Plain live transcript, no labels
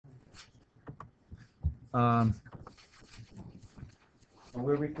Are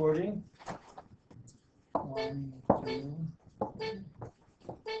we recording? 1, 2.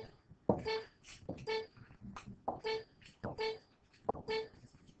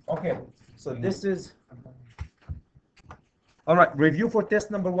 Okay, so this is all right. Review for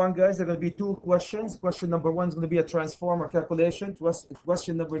test number 1, guys. There are going to be 2 questions. Question number 1 is going to be a transformer calculation.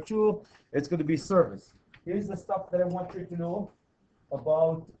 Question number 2, it's going to be service. Here's the stuff that I want you to know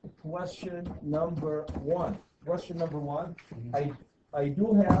about question number 1. Question number 1, I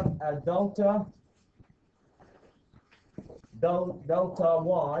do have a delta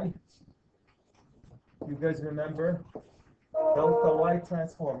Y. You guys remember delta Y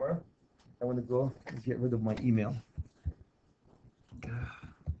transformer. I want to go and get rid of my email.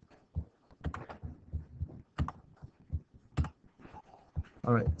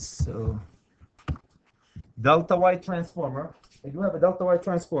 All right, so delta Y transformer. I do have a delta Y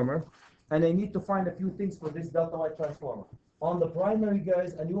transformer, and I need to find a few things for this delta Y transformer. On the primary,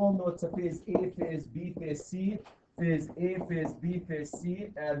 guys, and you all know it's a phase A, phase B, phase C, phase A, phase B, phase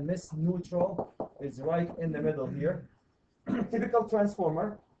C, and Miss Neutral is right in the middle here. Typical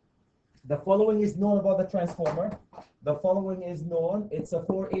transformer. The following is known about the transformer. The following is known. It's a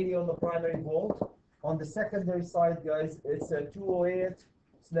 480 on the primary volt. On the secondary side, guys, it's a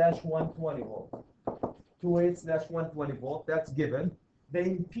 208/120 volt. 208/120 volt. That's given. The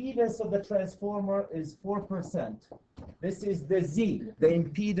impedance of the transformer is 4%. This is the Z. The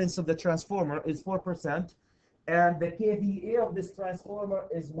impedance of the transformer is 4%. And the kVA of this transformer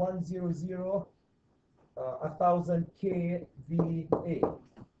is 100, 1000 kVA.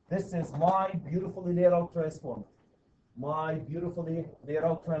 This is my beautifully laid out transformer. My beautifully laid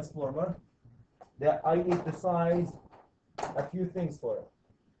out transformer that I need to size a few things for it.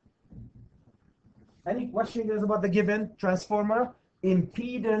 Any questions about the given transformer?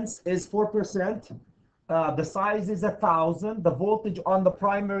 Impedance is 4%. The size is 1000. The voltage on the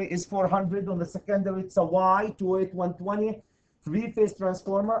primary is 400. On the secondary, it's a Y 208/120 three-phase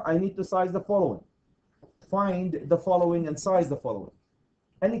transformer. I need to size the following. Find the following and size the following.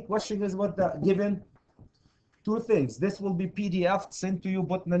 Any questions about the given? 2 things. This will be PDF sent to you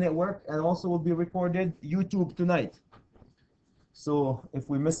both in the network, and also will be recorded YouTube tonight. So if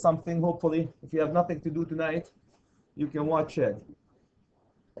we miss something, hopefully, if you have nothing to do tonight, you can watch it.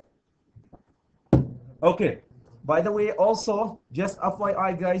 Okay. By the way, also, just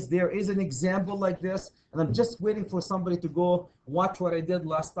FYI, guys, there is an example like this, and I'm just waiting for somebody to go watch what I did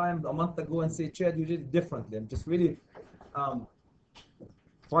last time, a month ago, and say, Chad, you did it differently. I'm just really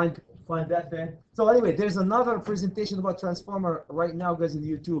find that thing. So anyway, there's another presentation about transformer right now, guys, in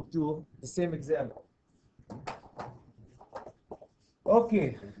YouTube too. The same example.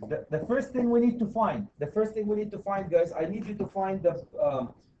 Okay, the first thing we need to find. Guys, I need you to find the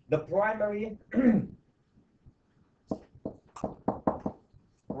primary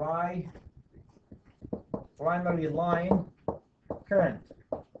primary line current.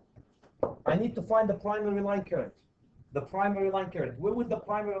 I need to find the primary line current. The primary line current. Where would the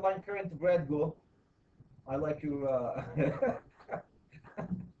primary line current, Brad, go? I like you.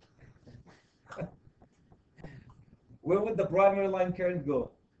 Where would the primary line current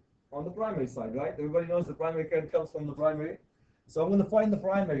go? On the primary side, right? Everybody knows the primary current comes from the primary. So I'm going to find the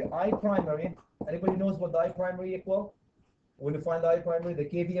primary. I primary. Anybody knows what the I primary equal? When you find the I primary, the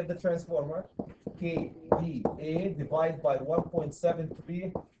kVA of the transformer, kVA divided by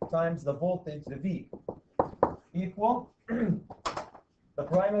 1.73 times the voltage, the V, equal. The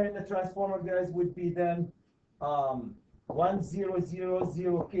primary in the transformer, guys, would be then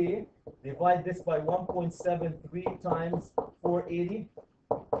 1000K. Divide this by 1.73 times 480.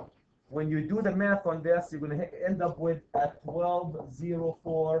 When you do the math on this, you're going to end up with a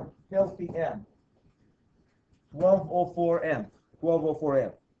 1204 healthy amp. 1204 amp. 1204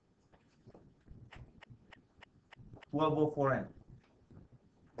 amp. 1204 amp.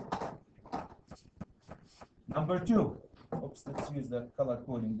 Number 2. Oops, let's use the color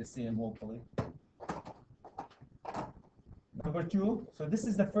coding the same, hopefully. Number 2. So this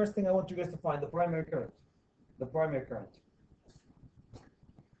is the first thing I want you guys to find, the primary current. The primary current.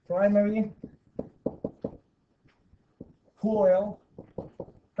 Primary coil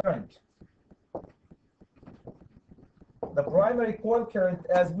current. The primary coil current,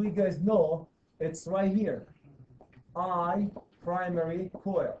 as we guys know, it's right here. I primary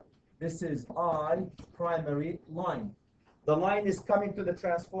coil. This is I primary line. The line is coming to the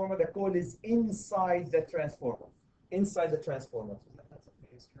transformer. The coil is inside the transformer. Inside the transformer.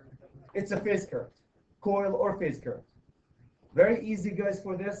 It's a phase current. Coil or phase current. Very easy, guys,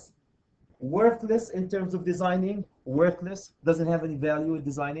 for this. Worthless in terms of designing. Worthless. Doesn't have any value in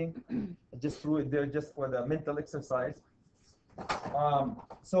designing. just threw it there just for the mental exercise.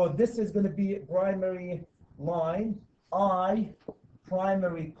 So this is going to be primary line, I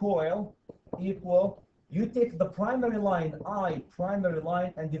primary coil equal, you take the primary line, I primary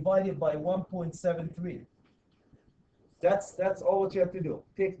line, and divide it by 1.73. That's all what you have to do.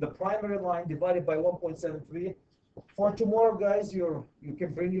 Take the primary line divided by 1.73. For tomorrow, guys, you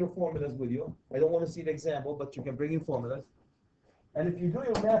can bring your formulas with you. I don't want to see the example, but you can bring your formulas. And if you do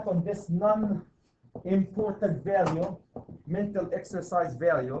your math on this non-important value, mental exercise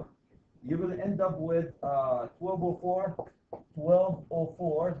value, you will end up with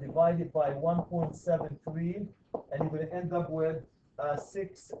 1204 divided by 1.73, and you're going to end up with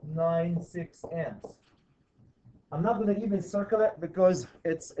 696 amps. I'm not going to even circle it because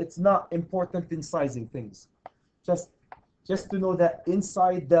it's not important in sizing things. Just to know that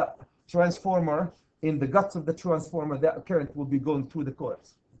inside the transformer, in the guts of the transformer, that current will be going through the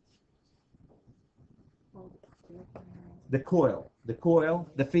coils. The coil,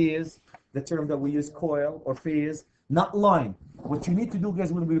 the phase, the term that we use, coil or phase, not line. What you need to do,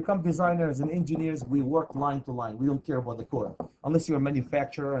 guys, when we become designers and engineers, we work line to line. We don't care about the coil, unless you're a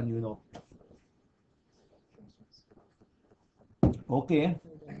manufacturer and you know. Okay.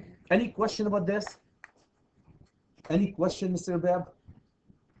 Any question about this? Any question, Mr. Bab?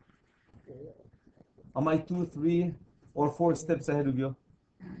 Am I 2, 3, or 4 steps ahead of you?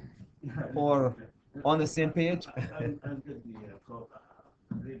 Or on the same page? The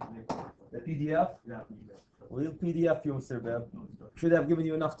PDF? We'll PDF you, Mr. Bab. Should have given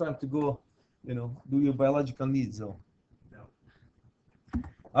you enough time to go, do your biological needs, though.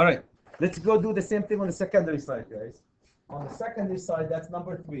 All right, let's go do the same thing on the secondary side, guys. On the secondary side, that's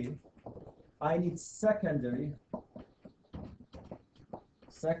number 3. I need secondary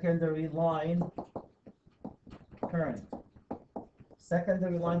line current.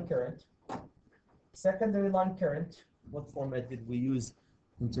 Secondary line current. Secondary line current. What format did we use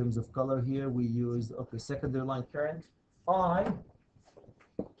in terms of color here? We used, okay, secondary line current. I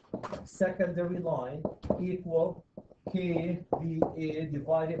secondary line equal kVA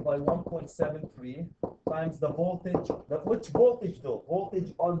divided by 1.73 times the voltage. Which voltage though?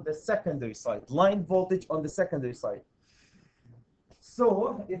 Voltage on the secondary side. Line voltage on the secondary side.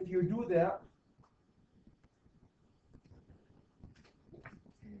 So if you do that,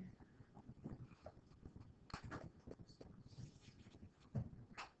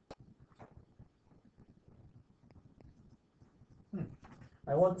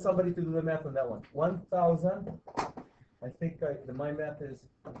 I want somebody to do the math on that one. 1,000. I think my math is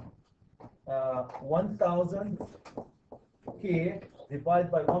 1,000 K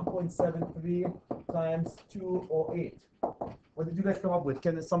divided by 1.73 times 208. What did you guys come up with?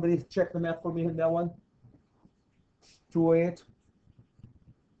 Can somebody check the math for me in that one? 208.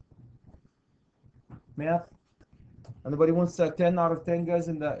 Math. Anybody wants 10 out of 10, guys,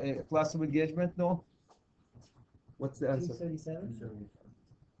 in the class of engagement? No? What's the answer? 277.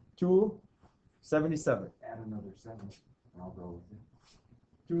 277. Add another 7. I'll go with it.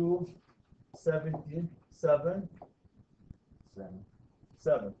 277. 7.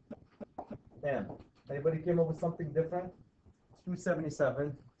 And anybody came up with something different?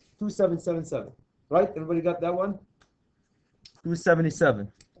 277. 2777. Right? Everybody got that one?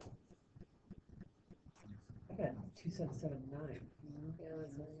 277. I got 2779.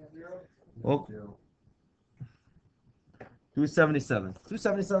 Oh. 277.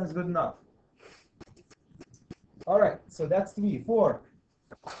 277 is good enough. All right, so that's 3. 4.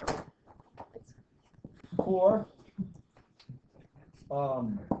 4.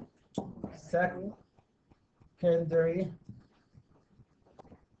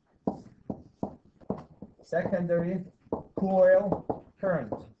 Secondary coil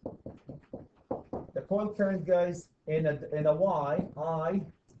current. The coil current, guys, in a I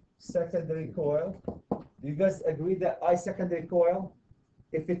secondary coil. Do you guys agree that I secondary coil,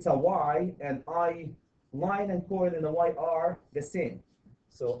 if it's a Y and I line and coil in a Y are the same?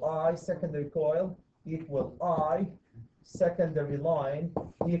 So I secondary coil equal I secondary line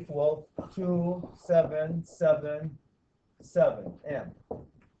equal 2777 M.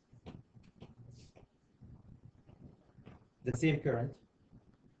 The same current.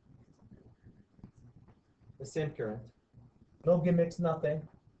 The same current. No gimmicks, nothing.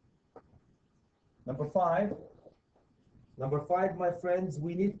 Number 5, my friends,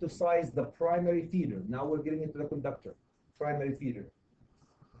 we need to size the primary feeder. Now we're getting into the conductor. Primary feeder.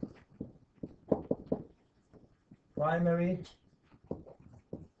 Primary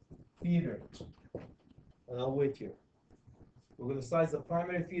feeder. And I'll wait here. We're going to size the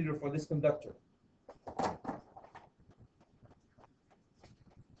primary feeder for this conductor.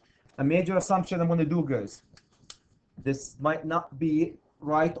 A major assumption I'm going to do, guys. This might not be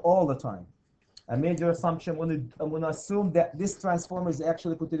right all the time. A major assumption, I'm going to assume that this transformer is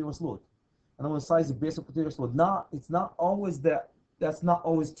actually continuous load. And I'm going to size it based on continuous load. Now, it's not always that's not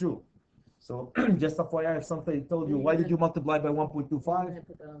always true. So just FYI, if somebody told you, why did you multiply by 1.25?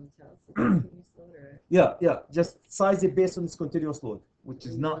 Yeah, just size it based on this continuous load, which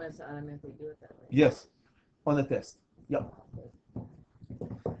is not. Yes, on the test. Yeah.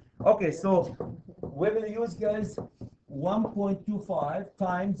 Okay, so we're going to use, guys, 1.25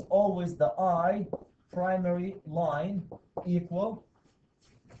 times always the I primary line equal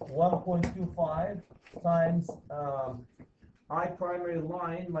 1.25 times I primary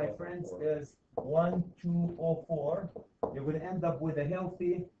line, my friends, is 1204. You're going to end up with a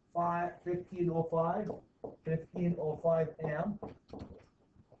healthy 1505 amp.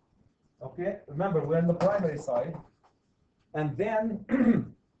 Okay, remember we're on the primary side. And then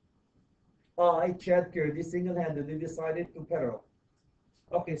Chad Curdy, single-handedly decided to parallel.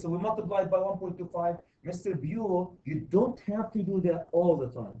 Okay, so we multiplied by 1.25. Mr. Buell, you don't have to do that all the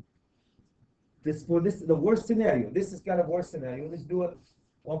time. The worst scenario. This is kind of worst scenario. Let's do it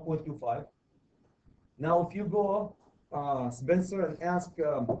 1.25. Now, if you go, Spencer, and ask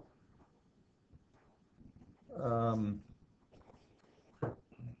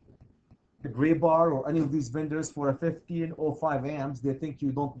the Gray Bar or any of these vendors for a 1505 amps, they think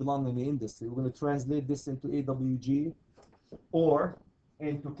you don't belong in the industry. We're going to translate this into AWG or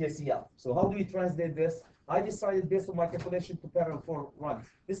into KCL. So how do we translate this? I decided based on my calculation to parallel 4 runs.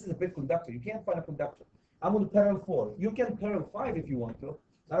 This is a big conductor. You can't find a conductor. I'm going to parallel 4. You can parallel 5 if you want to.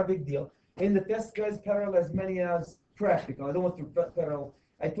 Not a big deal. In the test, guys, parallel as many as practical. I don't want to parallel.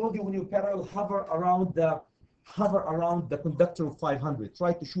 I told you when you parallel, hover around the conductor of 500.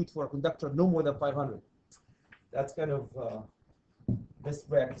 Try to shoot for a conductor no more than 500. That's kind of best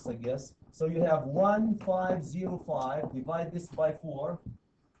practice, I guess. So you have 1505. Divide this by 4.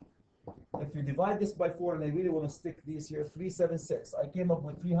 If you divide this by 4, and I really want to stick these here, 376. I came up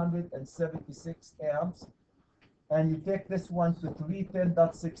with 376 amps. And you take this one to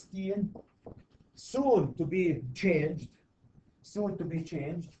 310.16. Soon to be changed. Soon to be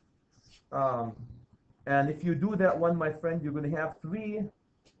changed. And if you do that one, my friend, you're going to have three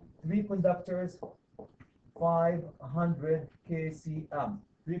conductors, 500 kcm.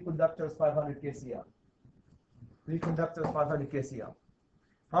 3 conductors, 500 kcm. 3 conductors, 500 kcm.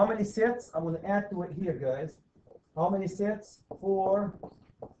 How many sets? I'm going to add to it here, guys. How many sets? 4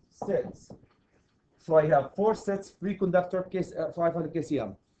 sets. So I have 4 sets, 3 conductor, 500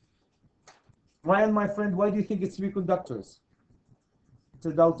 kcm. Ryan, my friend, why do you think it's 3 conductors? It's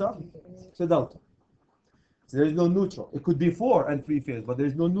a delta? It's a delta. So there's no neutral. It could be 4 and 3 phase, but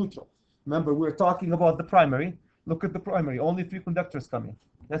there's no neutral. Remember, we're talking about the primary. Look at the primary. Only 3 conductors coming.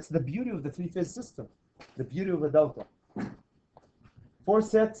 That's the beauty of the 3-phase system. The beauty of a delta. 4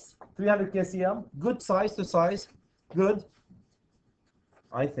 sets, 300 kcm. Good size to size. Good.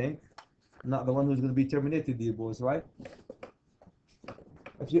 I think. Not the one who's going to be terminated, dear boys, right?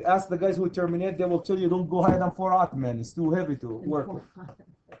 If you ask the guys who terminate, they will tell you don't go higher than 4 out, man. It's too heavy to work with.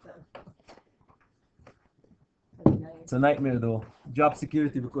 It's a nightmare though. Job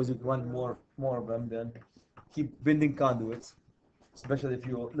security, because you want more of them, then keep bending conduits, especially if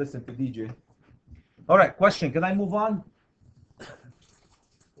you listen to DJ. All right, question. Can I move on?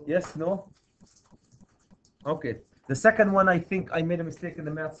 Yes, no? Okay. The second one, I think I made a mistake in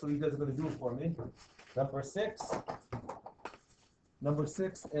the math, so you guys are going to do it for me. Number 6. Number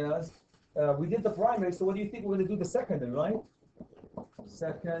 6 is, we did the primary, so what do you think we're going to do the secondary, right?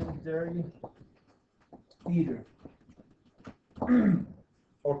 Secondary feeder.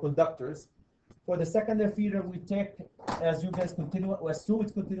 Or conductors. For the secondary feeder, we take, as you guys continue, assume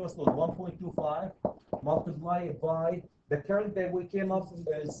it's continuous load, 1.25, multiply it by, the current that we came up with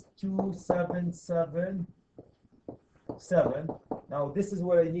is 2777. Now, this is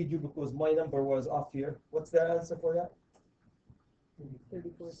where I need you because my number was off here. What's the answer for that?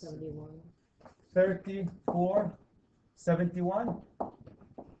 3471. 3471.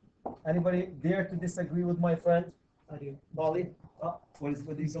 Anybody dare to disagree with my friend? I do. Molly?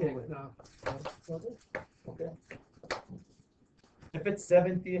 What do you come up with? No. Okay. If it's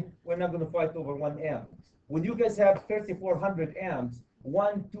 70, we're not going to fight over 1 amp. When you guys have 3,400 amps,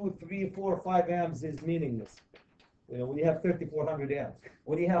 1, 2, 3, 4, 5 amps is meaningless. You know, when you have 3,400 amps.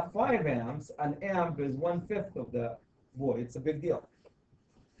 When you have 5 amps, an amp is 1/5 of the void. It's a big deal.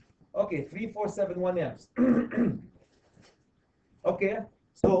 Okay, 3,471 amps. Okay,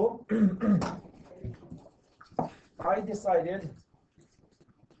 so I decided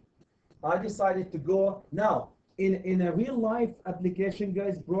to go now. in a real life application,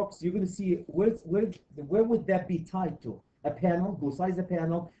 guys, Brooks, you're gonna see where would that be tied to? A panel. Go size the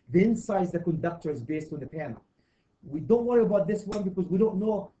panel, then size the conductors based on the panel. We don't worry about this one because we don't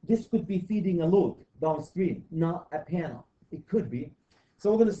know. This could be feeding a load downstream, not a panel. It could be. So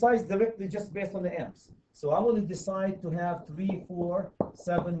we're going to size directly just based on the amps. So I'm going to decide to have 3, 4,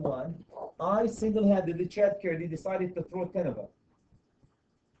 7, 1. I single-handedly, Chad Carey, decided to throw 10 of them.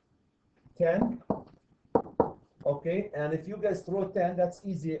 10. Okay, and if you guys throw 10, that's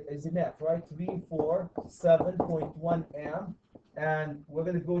easy math, right? 3, 4, 7.1 amp. And we're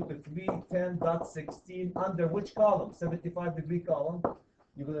going to go to 310.16 under which column? 75-degree column.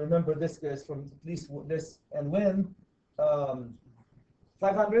 You're going to remember this, guys, from at least this. And when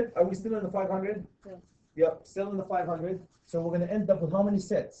 500, are we still in the 500? Yes. Yep, still in the 500. So we're going to end up with how many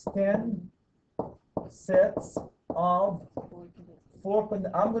sets? 10 sets of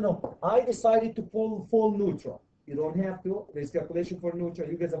 4. I decided to pull full neutral. You don't have to. There's calculation for neutral.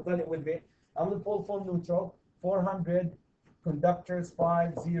 You guys have done it with me. I'm going to pull full neutral. 400 conductors, 50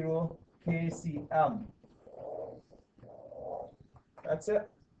 kcm. That's it.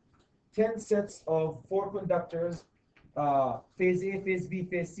 10 sets of 4 conductors, phase A, phase B,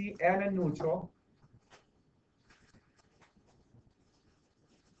 phase C, and a neutral.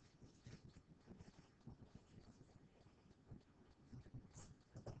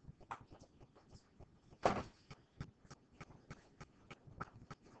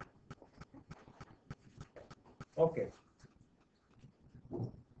 Okay.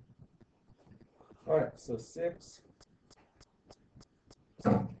 All right, so 6.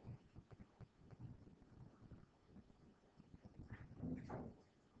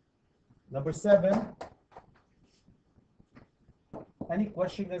 Number 7. Any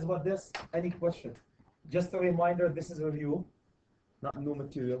question, guys, about this? Any question? Just a reminder, this is a review, not new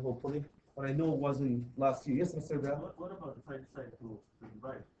material, hopefully. But I know it wasn't last year. Yes, Mr. Brad? What about if I decide to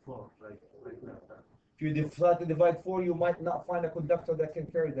divide 4 like that? If you decide to divide 4, you might not find a conductor that can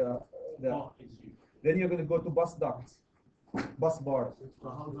carry the Oh, I see. then you're going to go to bus ducts, bus bars. So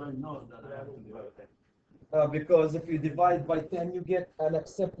how do I know that I have to divide 10? Because if you divide by 10, you get an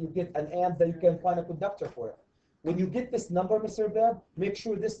amp that you can find a conductor for it. When you get this number, Mr. Bab, make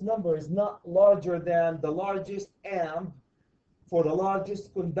sure this number is not larger than the largest amp for the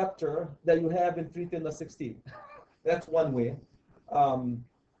largest conductor that you have in 310/16. That's one way. Or,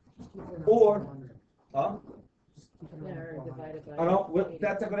 huh? Or divided by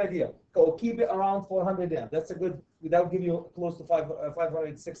That's a good idea. So keep it around 400 amp. That's a good. That will give you close to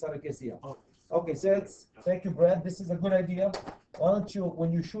 500, 600 kcm. Okay, so thank you, Brad. This is a good idea. Why don't you,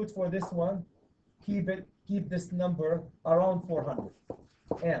 when you shoot for this one, keep this number around 400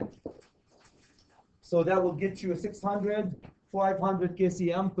 amp. So that will get you a 600, 500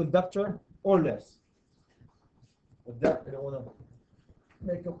 kcm conductor or less. With that, I don't want to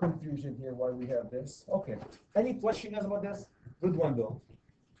make a confusion here why we have this. Okay. Any questions about this? Good one though.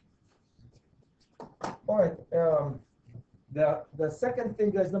 All right. The second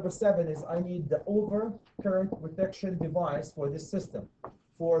thing, guys, number 7 is I need the overcurrent protection device for this system,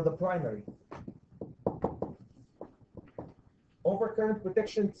 for the primary. Overcurrent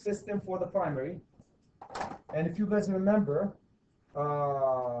protection system for the primary. And if you guys remember,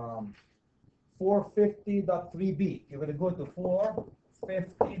 450.3b. You're going to go to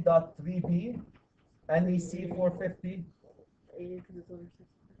 450.3b, NEC 450.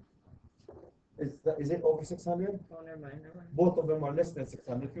 Is it over 600? Oh, never mind. Both of them are less than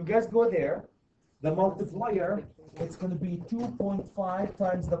 600. If you guys go there, the multiplier, it's going to be 2.5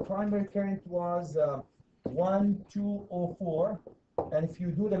 times the primary current was 1204. And if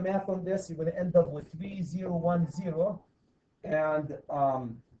you do the math on this, you're going to end up with 3010. And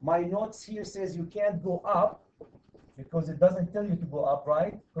my notes here says you can't go up because it doesn't tell you to go up,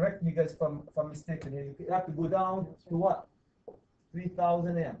 right? Correct me, guys, if I'm mistaken here. You have to go down to what?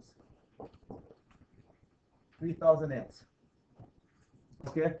 3000 amps. 3000 amps.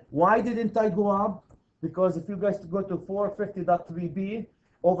 Okay. Why didn't I go up? Because if you guys go to 450.3b,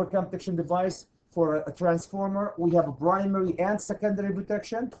 overcurrent protection device for a transformer, we have a primary and secondary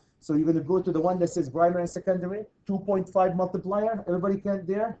protection. So you're going to go to the one that says primary and secondary, 2.5 multiplier. Everybody can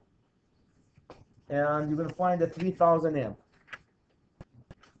there? And you're going to find a 3000 amp.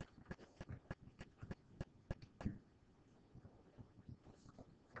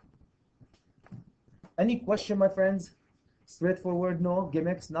 Any question, my friends? Straightforward, no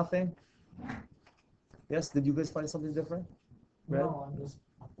gimmicks, nothing. Yes, did you guys find something different? Brad? No, I'm just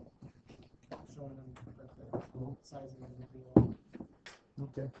showing them the sizing of the deal.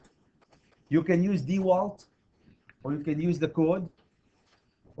 Okay. You can use DeWalt, or you can use the code,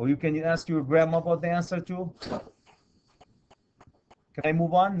 or you can ask your grandma about the answer too. Can I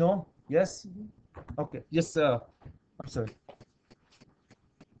move on? No? Yes? Okay. Just, I'm sorry.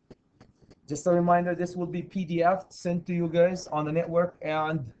 Just a reminder, this will be PDF sent to you guys on the network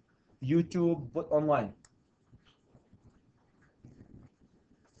and YouTube, but online.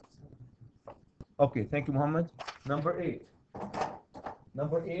 Okay, thank you, Muhammad. Number 8.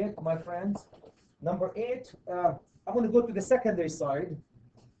 Number 8, my friends. Number 8, I'm going to go to the secondary side.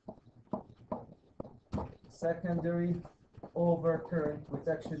 Secondary overcurrent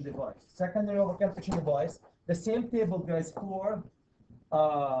protection device. Secondary overcurrent protection device. The same table, guys, for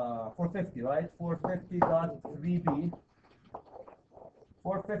 450, right? 450.3b.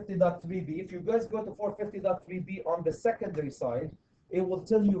 450.3b. If you guys go to 450.3b on the secondary side, it will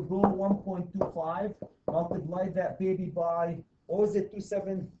tell you go 1.25, multiply that baby by, what was it,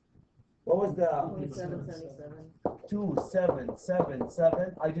 27? What was the 2777.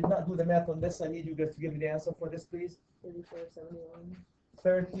 2777? I did not do the math on this. I need you guys to give me the answer for this, please. 3471.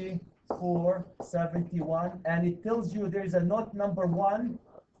 3471, and it tells you there's a note number 1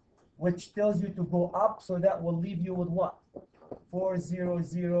 which tells you to go up, so that will leave you with what?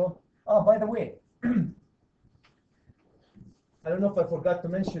 400. Oh, by the way, I don't know if I forgot to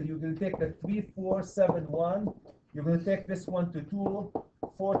mention, you're going to take the 3471, you're going to take this one to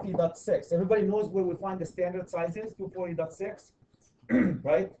 240.6. Everybody knows where we find the standard sizes, 240.6,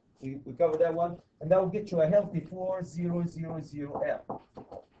 right? We covered that one, and that will get you a healthy 4000F.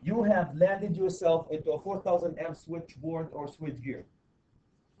 You have landed yourself into a 4000 amp switchboard or switch gear.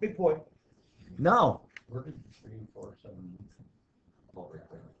 Big point. Now, Where did 347 fall right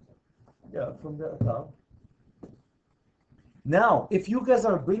there? yeah, from the top. Now, if you guys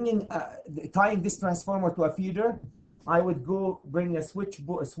are bringing, tying this transformer to a feeder, I would go bring a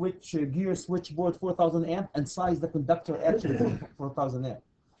switchboard, gear switchboard 4000 amp and size the conductor actually 4000 amp.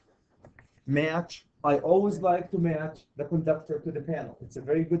 Match. I always like to match the conductor to the panel. It's a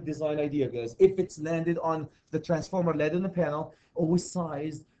very good design idea, guys. If it's landed on the transformer landed on the panel, always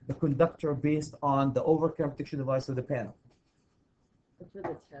size the conductor based on the overcurrent protection device of the panel. But for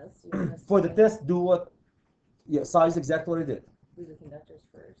the test, you have to For the test, do what? Yeah, size exactly what I did. do the conductors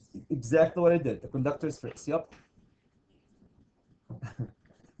first. Exactly what I did. The conductors first. Yep.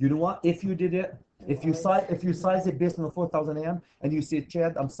 You know what? If you did it, if you size it based on the 4000 amp, and you say,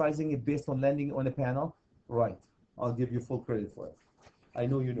 Chad, I'm sizing it based on landing on the panel, right? I'll give you full credit for it. I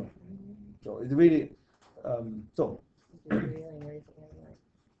know you know. So it's really, so.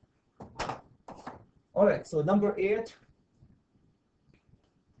 All right. So number 8,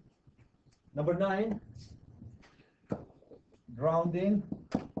 number 9. Grounding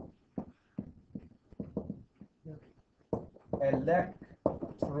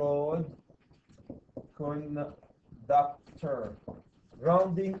electrode conductor.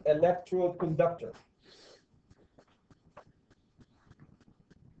 Grounding electrode conductor.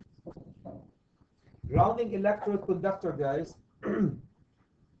 Grounding electrode conductor, guys.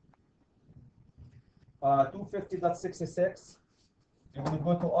 250.66. You're going to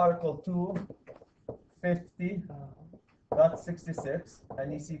go to Article 250.66,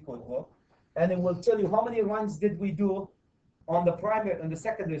 an EC code book, and it will tell you how many runs did we do on the primary and the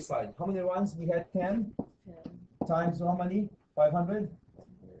secondary side. How many runs? We had 10 times how many? 500?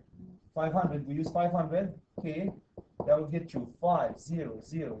 500. We use 500 K. That will get you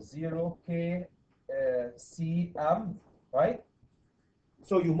 5000 K CM, right?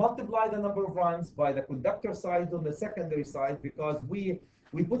 So you multiply the number of runs by the conductor side on the secondary side, because we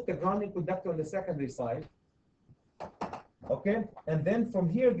put the grounding conductor on the secondary side. Okay, and then from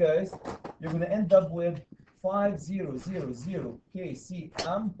here, guys, you're going to end up with 5000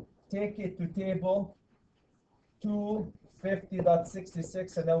 KCM. Take it to table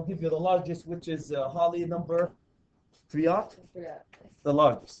 250.66, and I'll give you the largest, which is Holly number 3 out. Yeah. The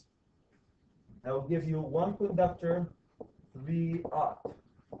largest. I will give you one conductor, 3 out.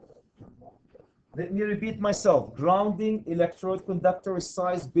 Let me repeat myself. Grounding electrode conductor is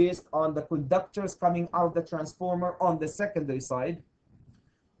sized based on the conductors coming out of the transformer on the secondary side,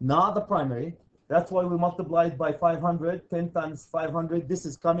 not the primary. That's why we multiplied by 500, 10 times 500. This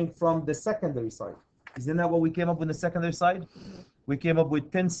is coming from the secondary side. Isn't that what we came up with the secondary side? We came up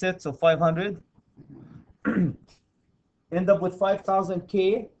with 10 sets of 500. End up with 5000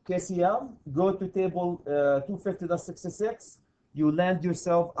 KCM. Go to table 250.66. You land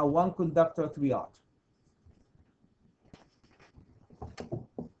yourself a one conductor 3 out.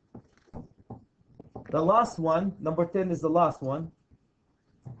 The last one, number 10 is the last one.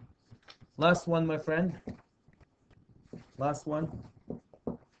 Last one, my friend. Last one.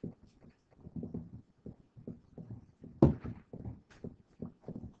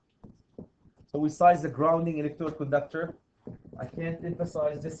 So we size the grounding electrode conductor. I can't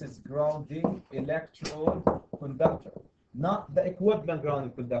emphasize this is grounding electrode conductor, not the equipment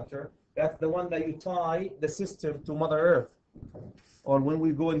grounding conductor. That's the one that you tie the system to Mother Earth. Or when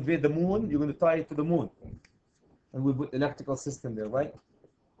we go invade the moon, you're going to tie it to the moon. And we put electrical system there, right?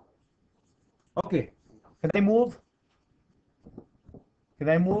 Okay. Can I move? Can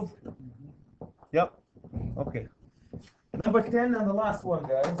I move? Yep. Okay. Number 10 and the last one,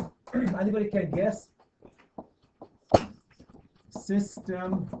 guys. Anybody can guess?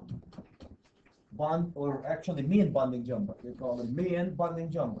 System bond, or actually main bonding jumper. They call it main bonding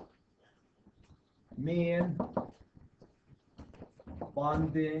jumper. Main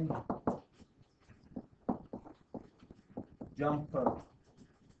bonding jumper.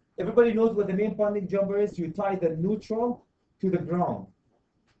 Everybody knows what the main bonding jumper is. You tie the neutral to the ground.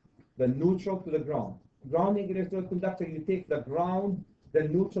 The neutral to the ground. Grounding electrode conductor, you take the ground, the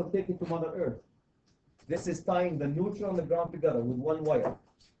neutral, take it to Mother Earth. This is tying the neutral and the ground together with one wire.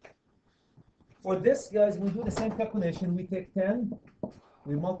 For this, guys, we do the same calculation. We take 10,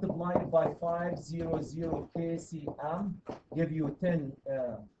 we multiply it by 500 kcm, give you 10,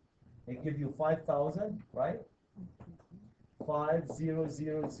 it give you 5,000, right?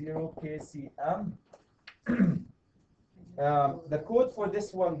 5000 kcm. The code for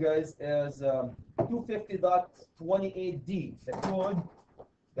this one, guys, is 250.28D.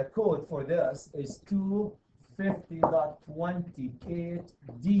 The code for this is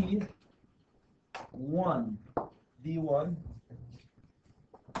 250.28D1. D1.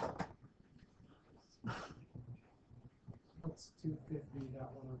 What's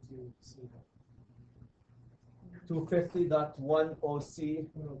 250.102C? 250.10C.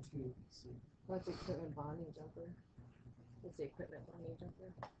 102C. What's equipment bonding jumper? What's the equipment bonding jumper?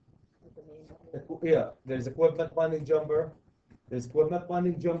 Like the main bonding? Yeah, there's equipment bonding jumper. There's equipment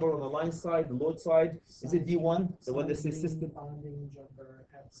bonding jumper on the line side, the load side. Is it D1? The one that says system? Bonding jumper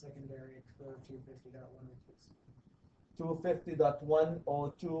at secondary for 250.102C.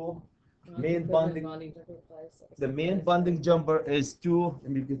 250.102. Not Main equipment bonding. jumper applies to The main secondary bonding side. jumper is 2.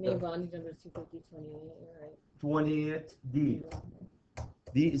 Let me get Main the bonding jumper is 250/28, right? 28D.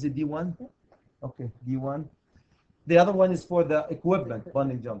 D, is it D1? Okay, D1. The other one is for the equipment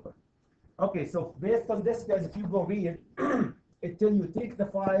bonding jumper. Okay, so based on this, guys, if you go read, it tells you take the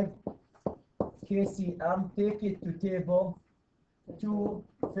 5 kcm, take it to table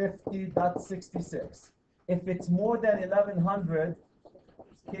 250.66. If it's more than 1100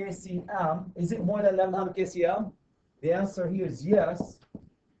 kcm, is it more than 1100 kcm? The answer here is yes.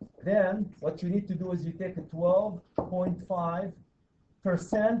 Then what you need to do is you take a 12.5%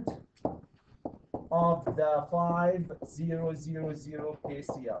 of the 5000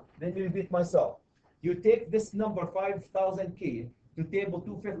 kcm. Let me repeat myself. You take this number 5000 K to table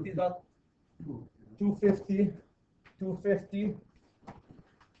 250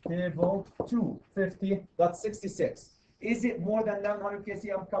 table 250.66. Is it more than 1100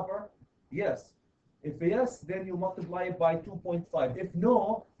 kcm copper? Yes. If yes, then you multiply it by 2.5. If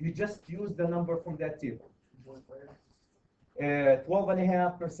no, you just use the number from that table.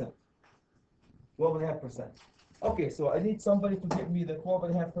 12.5%. 12.5%. Okay, so I need somebody to give me the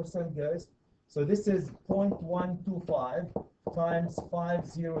 12.5%, guys. So this is 0.125 times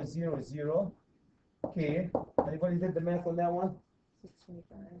 5000 K. Anybody did the math on that one?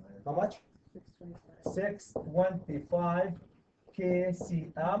 625. How much? 625. 625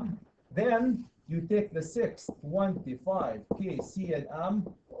 kcm. Then you take the 625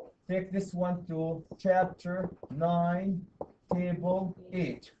 kcm, take this one to chapter 9, table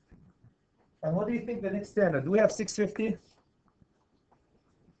 8. And what do you think the next standard? Do we have 650?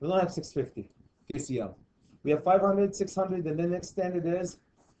 We don't have 650 kcm. We have 500, 600, and the next standard is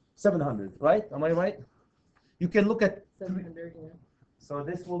 700, right? Am I right? You can look at 700, yeah. so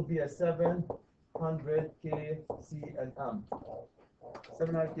this will be a 700 kcm.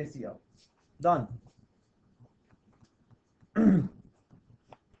 700 kcm. Done.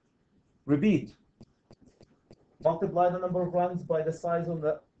 Repeat. Multiply the number of runs by the size on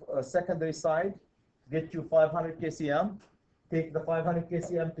the secondary side. Get you 500 kcm. Take the 500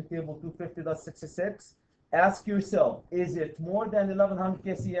 kcm to table 250.66. Ask yourself, is it more than 1100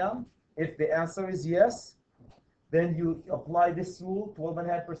 kcm? If the answer is yes, then you apply this rule,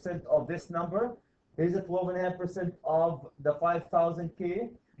 12.5% of this number. Here's a 12.5% of the 5000 K,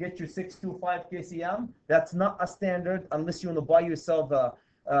 get you 625 kcm. That's not a standard unless you want to buy yourself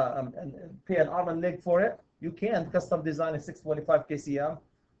and pay an arm and leg for it. You can custom design a 625 kcm.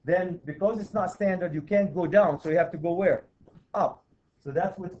 Then because it's not standard, you can't go down, so you have to go where? Up. So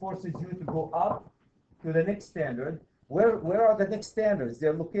that's what forces you to go up to the next standard. Where are the next standards?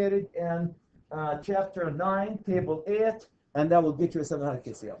 They're located in chapter 9, table 8, and that will get you a 700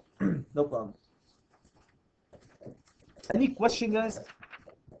 kcal. No problem. Any question, guys?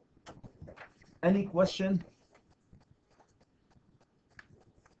 Any question?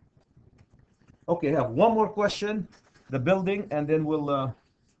 Okay, I have one more question. The building, and then we'll.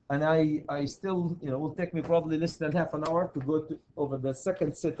 And I still, will take me probably less than half an hour to go over the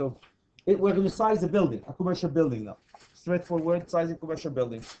second set of. We're going to size a building, a commercial building now. Straightforward sizing commercial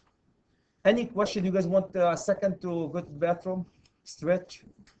building. Any question? You guys want a second to go to the bathroom? Stretch?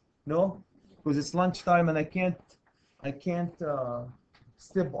 No, because it's lunchtime and I can't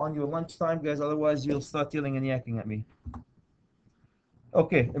step on your lunchtime, guys. Otherwise, you'll start yelling and yakking at me.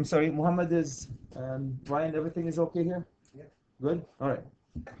 Okay, I'm sorry. Muhammad is and Brian. Everything is okay here? Yeah. Good. All right.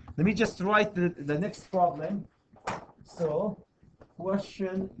 Let me just write the next problem. So,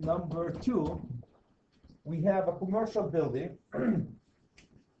 question number 2. We have a commercial building.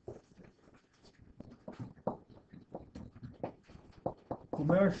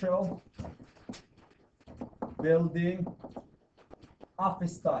 Commercial building,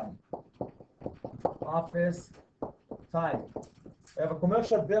 office time. Office time. We have a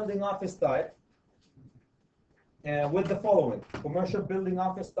commercial building office type and with the following. Commercial building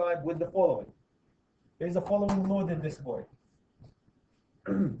office type with the following. There's a following load in this board.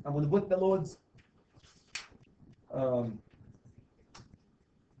 I'm going to put the loads.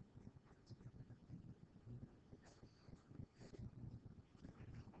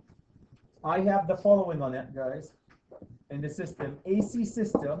 I have the following on it, guys, in the system. AC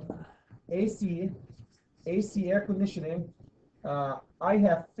system, AC air conditioning. I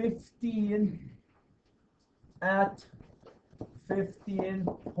have 15 at 15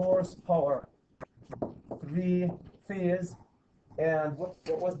 horsepower, 3-phase. And what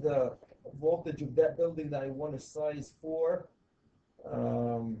was the voltage of that building that I want to size for?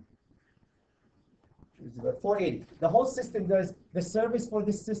 It's about 480. The whole system, guys, the service for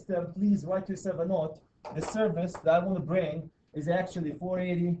this system, please write yourself a note. The service that I want to bring is actually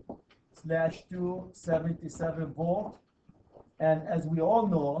 480/277 volt. And as we all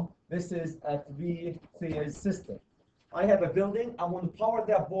know, this is a 3-phase system. I have a building. I want to power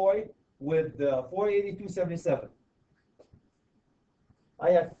that boy with 480/277. I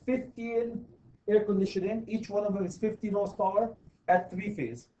have 15 air conditioning. Each one of them is 15 horsepower at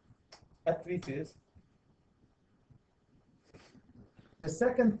 3-phase. At 3-phase. The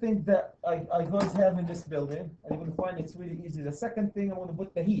second thing that I guys have in this building, and you're going to find it's really easy. The second thing I want to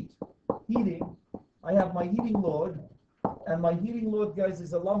put the heating. I have my heating load, and my heating load, guys,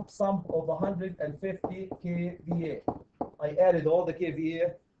 is a lump sum of 150 kVA. I added all the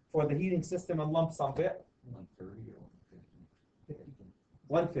kVA for the heating system and lump sum bit. 130 or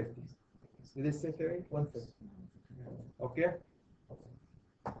 150. Did it say 30? 150. Okay.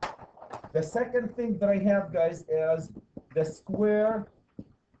 The second thing that I have, guys, is the square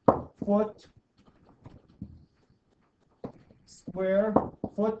foot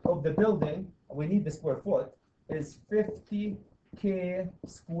of the building. We need the square foot is 50K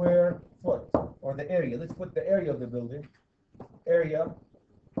square foot, or the area. Let's put the area of the building. Area.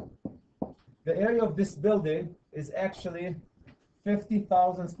 The area of this building is actually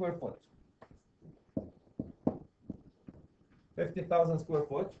 50,000 square foot. 50,000 square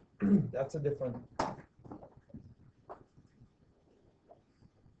foot. That's a different.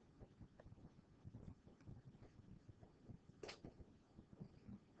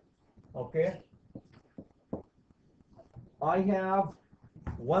 Okay. I have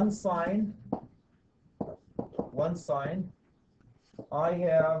one sign. I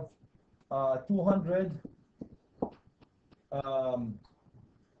have 200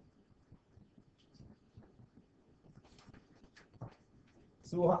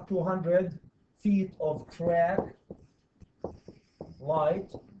 so 200 feet of track light.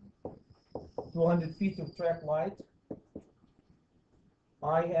 200 feet of track light.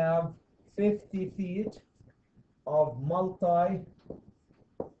 I have 50 feet of multi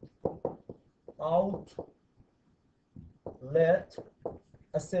outlet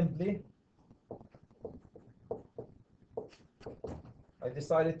assembly. I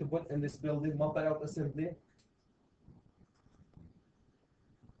decided to put in this building multi-out assembly.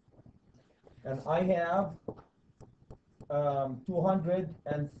 And I have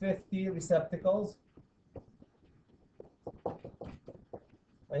 250 receptacles.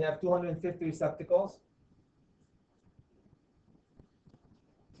 I have 250 receptacles.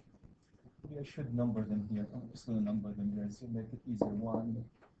 Maybe I should number them here. I'm just going to number them here to make it easier. 1,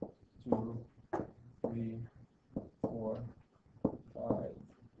 2, 3, 4, 5,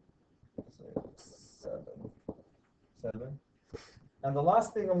 6, 7. And the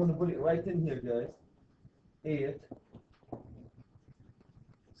last thing I'm going to put it right in here, guys. 8,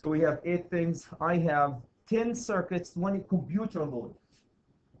 So we have 8 things. I have 10 circuits, 20 computer load.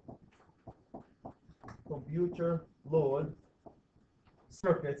 Computer load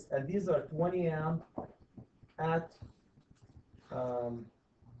circuits, and these are 20 amp at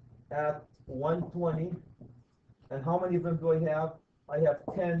 120. And how many of them do I have? I have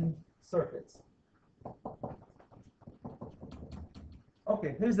 10 circuits.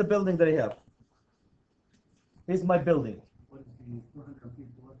 Okay, here's the building that I have. Here's my building. What is the 250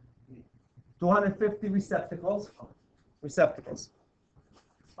 watt? 250 receptacles. Receptacles.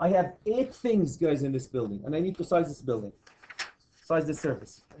 I have 8 things, guys, in this building, and I need to size this building. Size the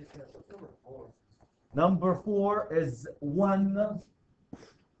surface. Number 4 is 1.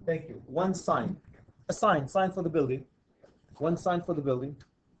 Thank you. 1 sign. A sign. Sign for the building. 1 sign for the building.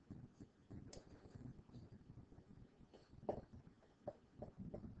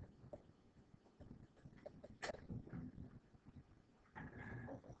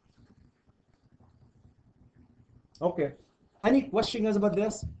 Okay. Any questions about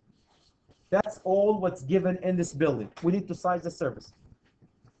this? That's all what's given in this building. We need to size the surface.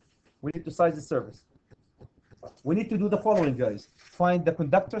 We need to size the surface. We need to do the following, guys. Find the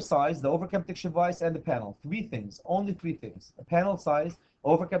conductor size, the overcap protection device, and the panel. 3 things. Only 3 things. A panel size,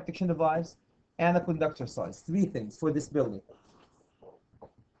 overcap protection device, and a conductor size. 3 things for this building.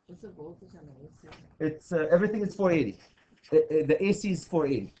 What's the voltage on the AC? It's everything is 480. The AC is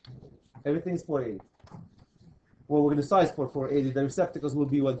 480. Everything is 480. Well, we're going to size for 480. The receptacles will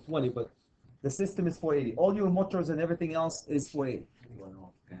be 120, but the system is 480. All your motors and everything else is 480.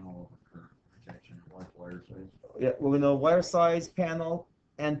 Panel protection, like wire size. Yeah, we're going to wire size, panel,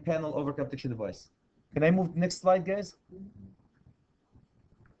 and panel overcap protection device. Can I move to the next slide, guys?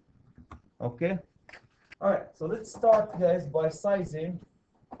 Okay. All right, so let's start, guys, by sizing.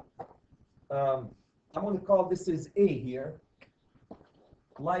 I'm going to call this is A here.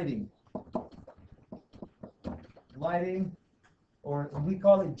 Lighting. Lighting, or we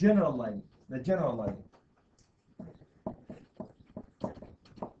call it general lighting. The general lighting.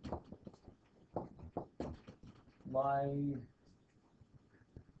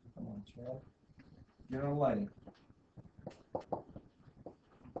 Come on, Chad. General lighting.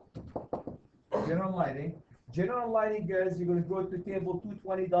 General lighting. General lighting, guys, you're going to go to table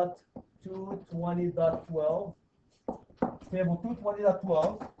 220.12. Table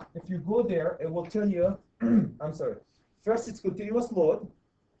 220.12. If you go there, it will tell you, I'm sorry. First, it's continuous load.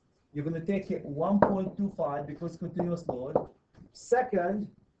 You're going to take it 1.25 because continuous load. Second,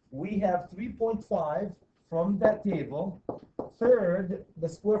 we have 3.5 from that table. Third, the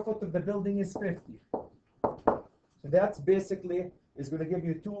square foot of the building is 50. So that's basically is going to give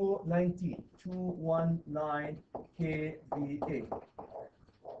you 219 kVA.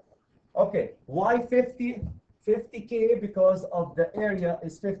 Okay, why 50? 50K because of the area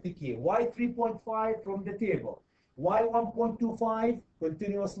is 50K. Why 3.5 from the table? Why 1.25?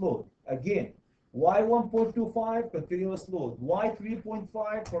 Continuous load. Again, why 1.25? Continuous load. Why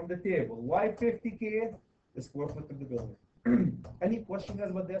 3.5 from the table? Why 50K? The square foot of the building. Any questions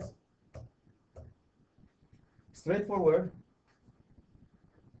about this? Straightforward.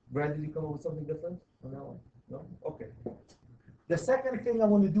 Brad, did you come up with something different on that one? No? Okay. The second thing I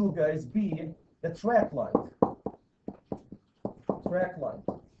want to do, guys, be the track light. Track light.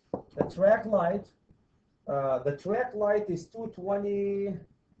 The track light. The track light is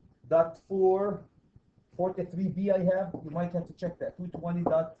 220.443B. I have. You might have to check that.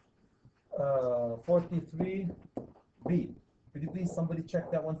 220.43B. Could you please somebody check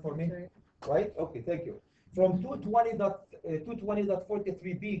that one for me? Sure. Right? Okay. Thank you. From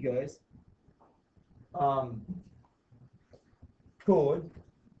 220.43B, guys. Code.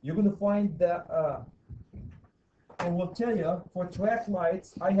 You're going to find the. I will tell you, for track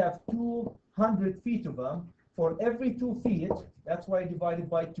lights, I have 200 feet of them. For every 2 feet, that's why I divided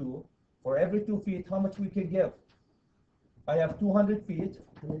by 2. For every 2 feet, how much we can give? I have 200 feet.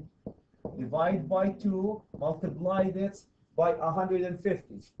 Divide by 2, multiply this by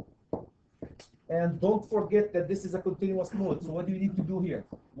 150. And don't forget that this is a continuous load. So what do you need to do here?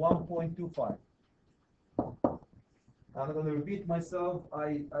 1.25. I'm going to repeat myself.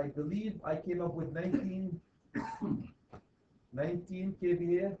 I believe I came up with 19 kVA, 19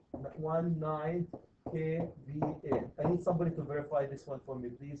 kVA. I need somebody to verify this one for me,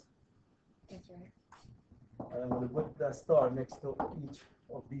 please. That's right. I'm going to put the star next to each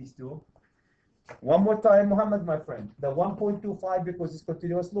of these two. One more time, Muhammad, my friend. The 1.25 because it's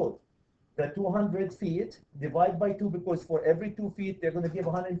continuous load. The 200 feet divide by 2 because for every 2 feet they're going to give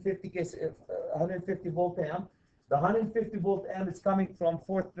 150 volt amp. The 150 volt amp is coming from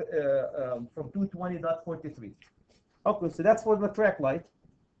 220.43. Okay, so that's for the track light.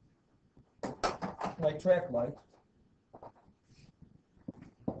 my track light.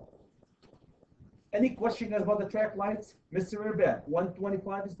 Any question about the track lights? Mr. Urban,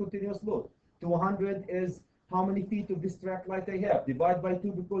 125 is continuous load. 200 is how many feet of this track light I have. Divide by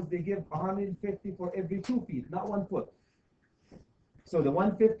 2 because they give 150 for every 2 feet, not 1 foot. So the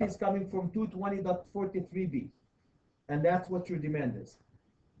 150 is coming from 220.43b. And that's what your demand is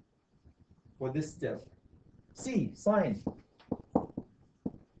for this step. C, sign.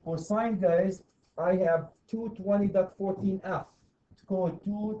 For sign, guys, I have 220.14f. It's called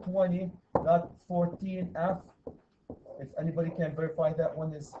 220.14f. If anybody can verify that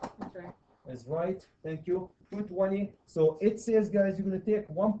one is right, thank you. 220. So it says, guys, you're going to take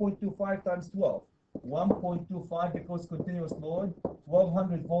 1.25 times 12. 1.25 because continuous load,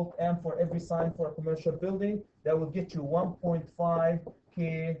 1200 volt amp for every sign for a commercial building. That will get you 1.5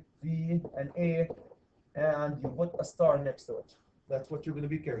 K, V, and A, and you put a star next to it. That's what you're going to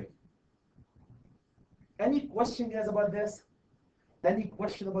be carrying. Any question, guys, about this? Any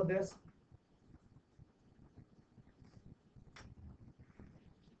question about this?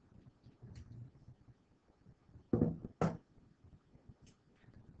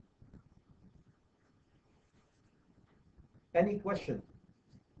 Any question?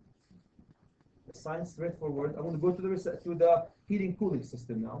 The sign straightforward. I'm going to go to the heating cooling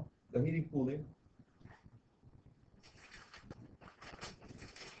system now. The heating cooling.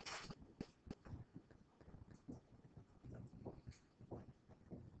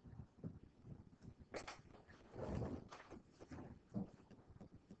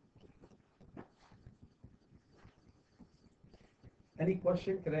 Any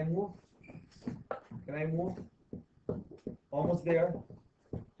question? Can I move? Can I move? Almost there.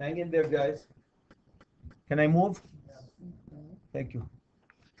 Hang in there, guys. Can I move? Thank you.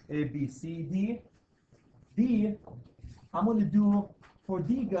 A, B, C, D. D, I'm going to do, for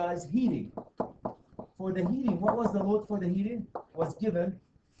D, guys, heating. For the heating, what was the load for the heating? Was given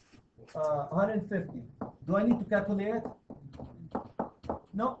 150. Do I need to calculate?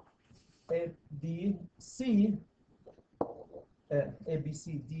 No. A, D, C. A, B,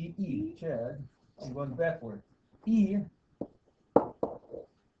 C, D, E. Chad, I'm going backward. E.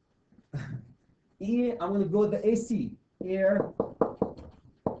 E, I'm going to go the AC, air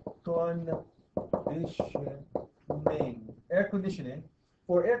conditioning. Air conditioning.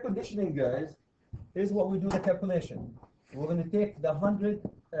 For air conditioning, guys, here's what we do the calculation. We're going to take the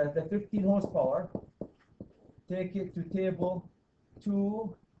 15 horsepower, take it to table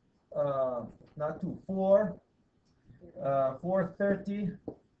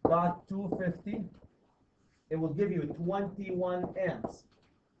 430.250. It will give you 21 amps.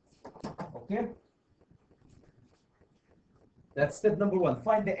 Okay? That's step number 1.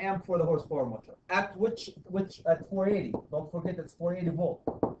 Find the amp for the horsepower motor. At which at 480. Don't forget it's 480 volt.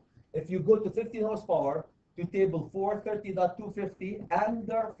 If you go to 15 horsepower to table 430.250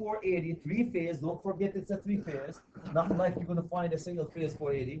 under 480, 3-phase, don't forget it's a 3-phase. Not like you're going to find a single phase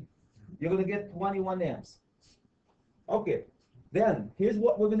 480. You're going to get 21 amps. Okay. Then here's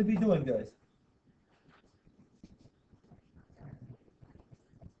what we're going to be doing, guys.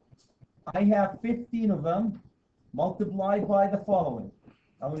 I have 15 of them multiplied by the following.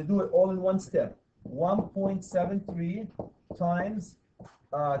 I'm going to do it all in one step. 1.73 times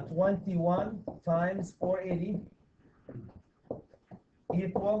 21 times 480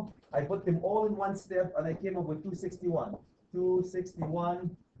 equal, I put them all in one step and I came up with 261.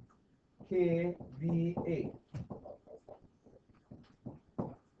 261 kVA.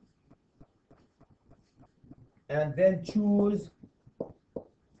 And then choose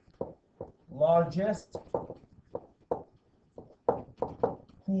largest,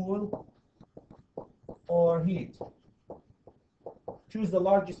 cool, or heat. Choose the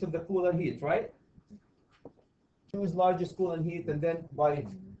largest of the cool and heat, right? Choose largest, cool, and heat, and then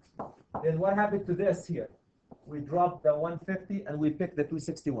then what happened to this here? We dropped the 150 and we picked the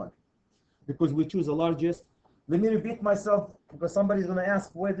 261 because we choose the largest. Let me repeat myself because somebody's going to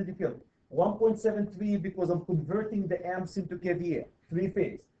ask, where did you kill? 1.73 because I'm converting the amps into kVA,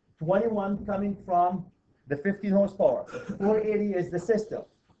 3-phase. 21 coming from the 15 horsepower. 480 is the system.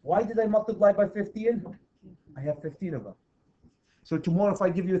 Why did I multiply by 15? I have 15 of them. So tomorrow if I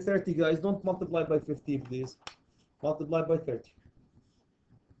give you 30, guys, don't multiply by 15, please. Multiply by 30.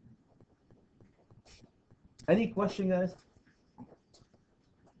 Any question, guys?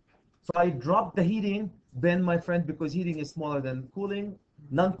 So I dropped the heating, Ben, my friend, because heating is smaller than cooling.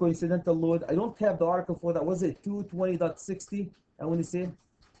 Non-coincidental load. I don't have the article for that. Was it 220.60? I want to say,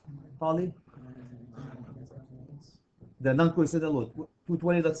 Holly? The non-coincidental load,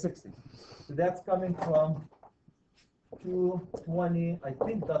 220.60. So that's coming from 220, I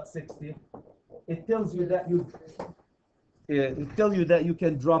think, .60. it tells you that it tells you that you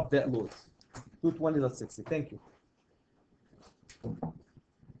can drop that load. 220.60. Thank you.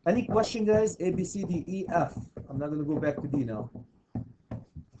 Any question, guys? A, B, C, D, E, F. I'm not going to go back to D now.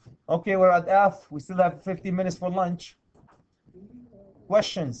 Okay, we're at F. We still have 15 minutes for lunch.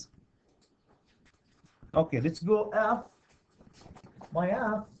 Questions? Okay, let's go F. My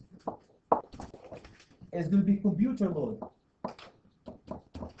F is going to be computer load.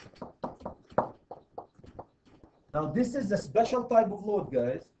 Now, this is a special type of load,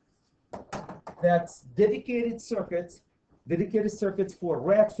 guys. That's dedicated circuits for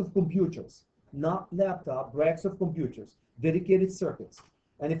racks of computers, not laptop, racks of computers, dedicated circuits.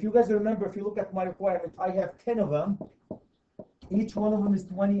 And if you guys remember, if you look at my requirement, I have 10 of them. Each one of them is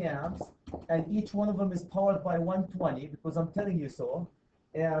 20 amps, and each one of them is powered by 120, because I'm telling you so.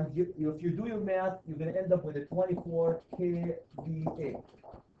 And if you do your math, you're going to end up with a 24 kVA.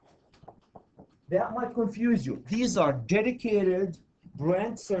 That might confuse you. These are dedicated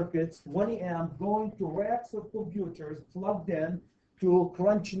branch circuits, 20 amp, going to racks of computers plugged in to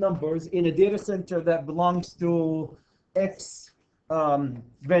crunch numbers in a data center that belongs to X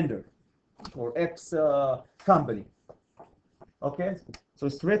vendor or X company. Okay, so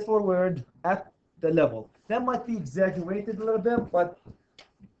straightforward at the level. That might be exaggerated a little bit, but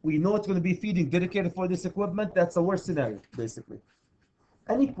we know it's going to be feeding dedicated for this equipment. That's the worst scenario, basically.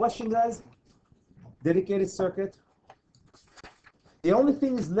 Any question, guys? Dedicated circuit. The only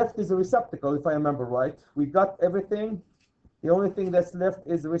thing is left is a receptacle, if I remember right. We got everything. The only thing that's left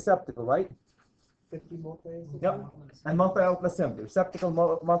is the receptacle, right? 50 multis. Yep. And multi-outlet assembly. Receptacle,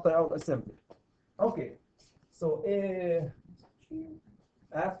 multi-outlet assembly. Okay. So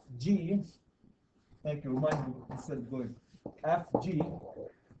FG. Thank you. Remind me instead of going. FG.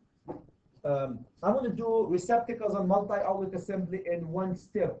 I'm going to do receptacles and multi-outlet assembly in one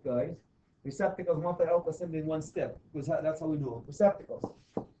step, guys. Receptacles, multi-outlet assembly in one step, because that's how we do it. Receptacles.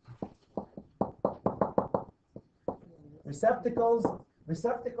 Receptacles.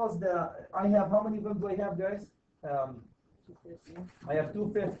 I have, how many of them do I have, guys? 250. I have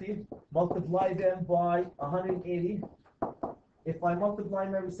 250. Multiply them by 180. If I multiply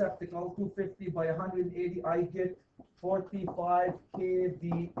my receptacle, 250 by 180, I get 45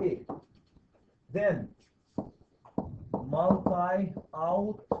 kVA. Then,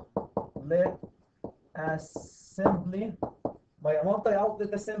 multi-outlet assembly. My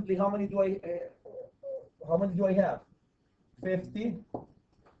multi-outlet assembly, how many do I have? 50.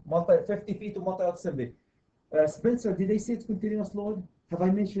 50 feet of multi-outlet assembly. Spencer, did they say it's continuous load? Have I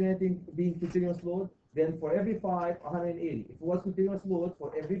mentioned anything being continuous load? Then for every 5, 180. If it was continuous load,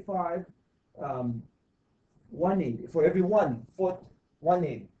 for every 5, 180. For every 1 foot,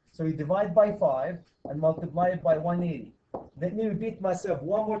 180. So you divide by 5 and multiply it by 180. Let me repeat myself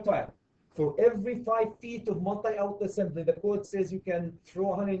one more time. For every 5 feet of multi-outlet assembly, the code says you can throw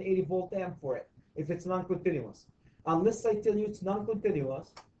 180 volt amp for it if it's non-continuous. Unless I tell you it's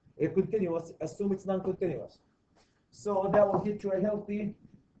non-continuous, continuous, assume it's non-continuous. So that will get you a healthy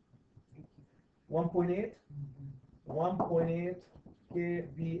 1.8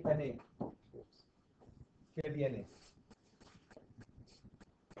 kVNA. kVNA.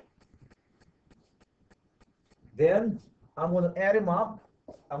 Then I'm going to add them up.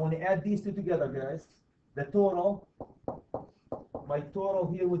 I'm going to add these two together, guys. The total, my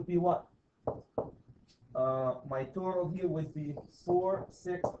total here would be what? My total here would be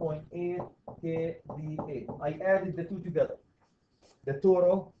 46.8 kVA. I added the two together. The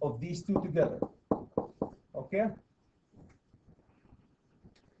total of these two together. Okay?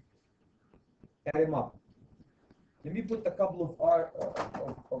 Add them up. Let me put a couple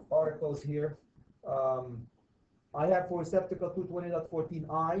of articles here. I have for receptacle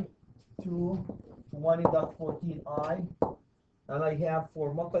 220.14i, 220.14i, and I have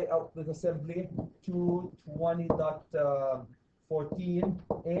for multi-outlet assembly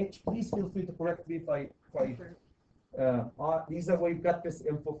 220.14h. Please feel free to correct me if these are where you got this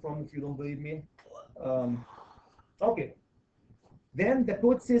info from if you don't believe me. Okay. Then the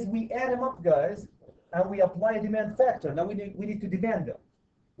code says we add them up, guys, and we apply a demand factor. Now we need to demand them.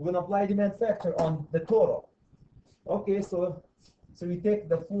 We're going to apply a demand factor on the total. Okay, so we take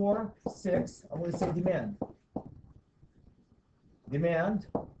the 4, 6, I'm going to say demand. Demand,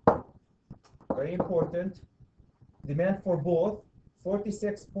 very important. Demand for both,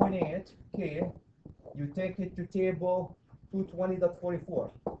 46.8 K. You take it to table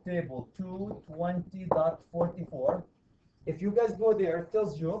 220.44. Table 220.44. If you guys go there, it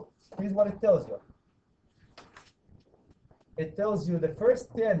tells you, here's what it tells you. It tells you the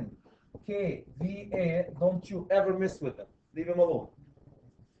first 10 kVA, don't you ever mess with them. Leave them alone.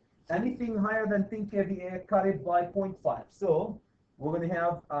 Anything higher than 10 kVA, cut it by 0.5. So we're going to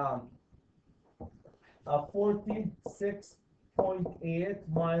have a 46.8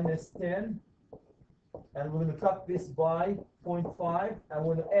 minus 10, and we're going to cut this by 0.5, and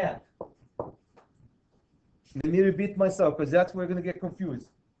we're going to add. Let me repeat myself, because that's where we're going to get confused.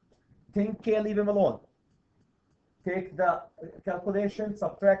 10K, leave them alone. Take the calculation,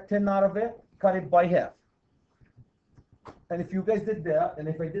 subtract 10 out of it, cut it by half. And if you guys did that, and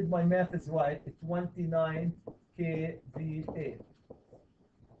if I did my math is right, it's 29 kVA.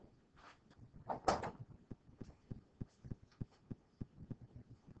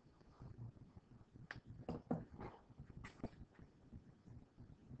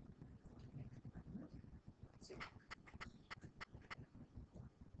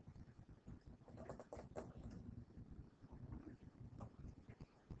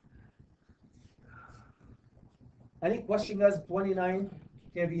 Any question, guys? 29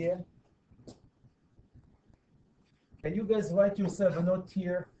 kVA. Can you guys write yourself a note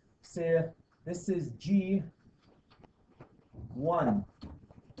here? Say this is G1.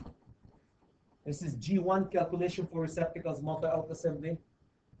 This is G1 calculation for receptacles multi-out assembly.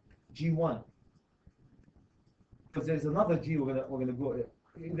 G1. Because there's another G we're gonna go.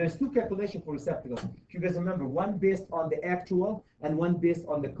 There's two calculations for receptacles. If you guys remember, one based on the actual and one based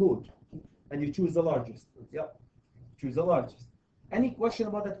on the code, and you choose the largest. Yep. Choose the largest. Any question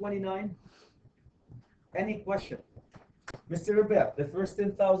about the 29? Any question? Mr. Rebecca, the first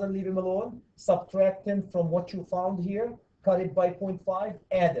 10,000, leave him alone. Subtract 10 from what you found here. Cut it by 0.5.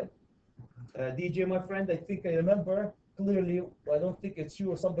 Add them. DJ, my friend, I think I remember clearly. I don't think it's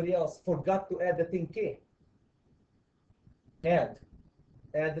you or somebody else forgot to add the 10K. Add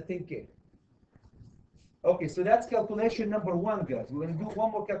the 10K. Okay, so that's calculation number 1, guys. We're going to do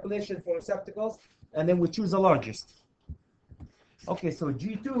one more calculation for receptacles, and then we choose the largest. Okay, so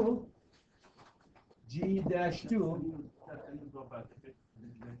G2, G-2. Can you go back?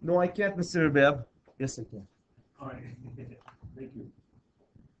 No, I can't, Mr. Rebab. Yes, I can. All right. Thank you.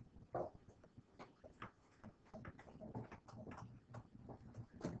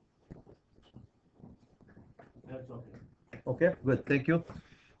 That's okay. Okay, good, thank you.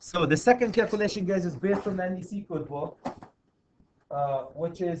 So the second calculation, guys, is based on the NEC code book,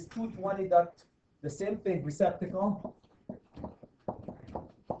 which is 220 dot, the same thing, receptacle,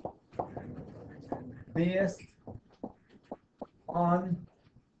 based on,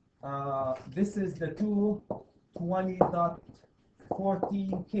 this is the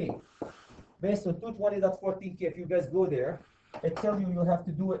 220.14K. Based on 220.14K, if you guys go there, it tells you you have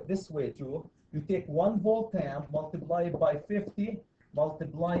to do it this way too. You take 1 volt amp, multiply it by 50,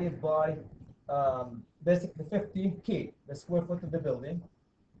 multiply it by basically 50K, the square foot of the building,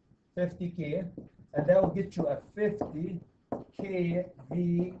 50K, and that will get you a 50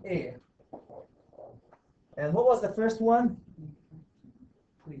 kVA. And what was the first one?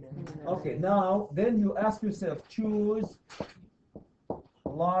 Okay, now then you ask yourself, choose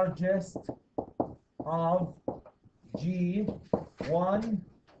largest of G1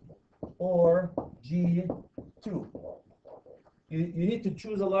 or G2. You need to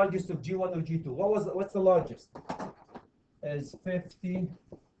choose the largest of G1 or G2. What's the largest? Is 50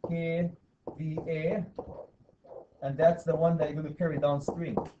 kVA, and that's the one that you're going to carry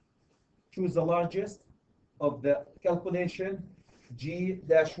downstream. Choose the largest of the calculation,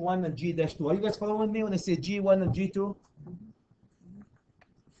 G-1 and G-2. Are you guys following me when I say G1 and G2?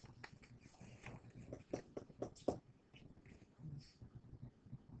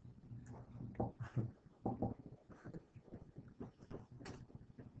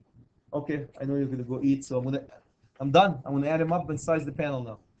 Okay, I know you're gonna go eat, so I'm done. I'm gonna add them up and size the panel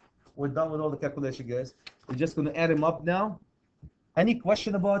now. We're done with all the calculation, guys. We're just gonna add them up now. Any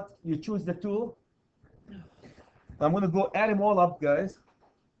question about you choose the tool? I'm gonna go add them all up, guys,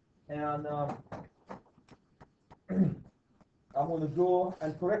 and I'm gonna go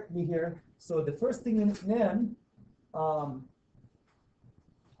and correct me here. So the first thing in then, how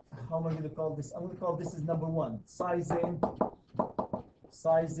am I gonna call this? I'm gonna call this is number 1, sizing,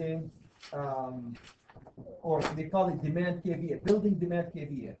 or they call it demand kVA, building demand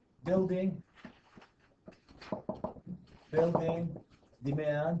kVA, building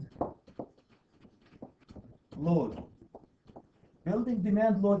demand load. Building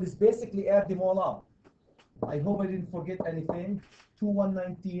demand load is basically add them all up. I hope I didn't forget anything.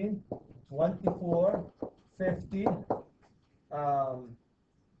 2119, 24, 50.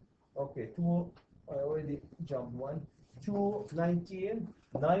 Okay, I already jumped one. 219,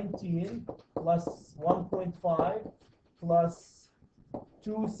 19 plus 1.5 plus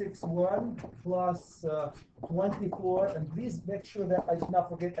 261 plus 24, and please make sure that I did not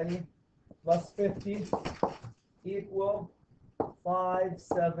forget any, plus 50 equal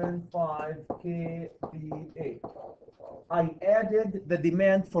 575 kVA. I added the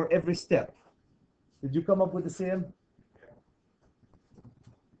demand for every step. Did you come up with the same?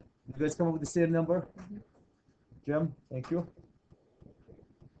 Did you guys come up with the same number? Jim, thank you.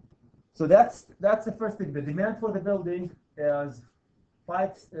 So that's the first thing. The demand for the building is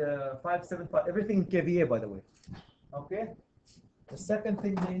 575. Everything in kVA, by the way. Okay. The second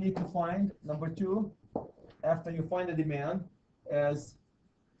thing that you need to find, number 2, after you find the demand, is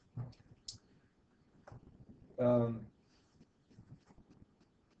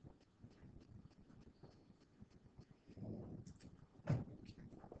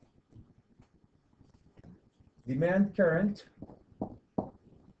demand current,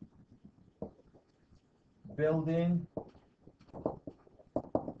 building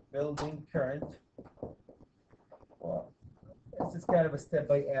current. Well, this is kind of a step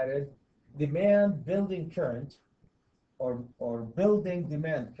I added. Demand building current, or building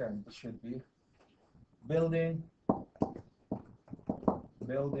demand current, it should be. Building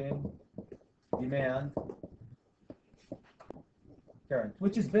demand current,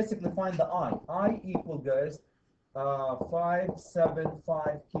 which is basically find the I. I equal, guys,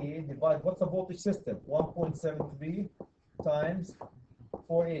 575K divided, what's the voltage system? 1.73 times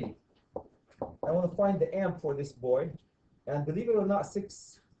 480. I want to find the amp for this boy, and believe it or not,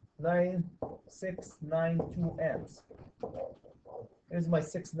 692 amps. Here's my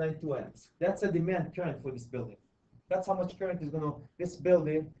 692 amps. That's a demand current for this building. That's how much current is this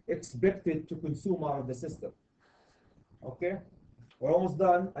building expected to consume out of the system. Okay, we're almost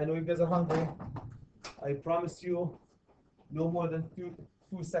done. I know you guys are hungry. I promise you no more than two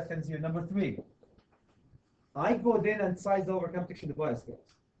seconds here. Number 3, I go then and size the overcome protection device,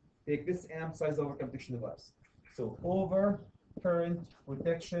 guys. Take this amp, size the overcome protection device. So over current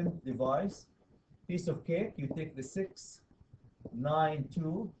protection device, piece of cake, you take the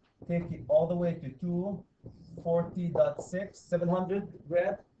 692, take it all the way to 240.6, 700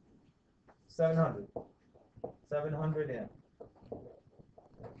 grab, 700 amp.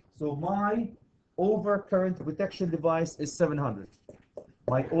 So my overcurrent protection device is 700.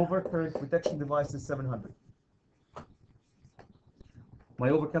 My overcurrent protection device is 700. My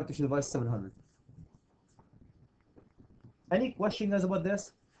overcurrent protection device is 700. Any questions about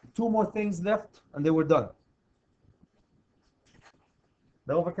this? 2 more things left and they were done.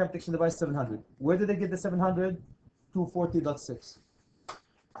 The overcurrent protection device 700. Where did they get the 700? 240.6.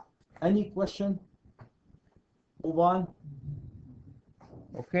 Any question? Move on.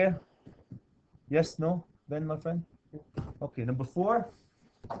 Okay. Yes, no? Ben, my friend? Okay, number 4.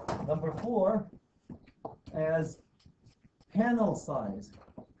 Number 4 is panel size.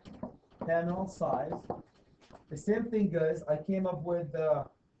 Panel size. The same thing, guys. I came up with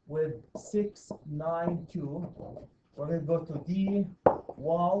 692. We're going to go to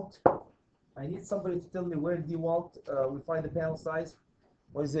DeWalt. I need somebody to tell me where DeWalt we find the panel size.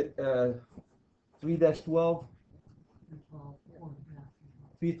 What is it? 3-12?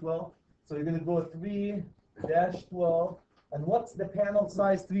 312. So you're going to go 3-12. And what's the panel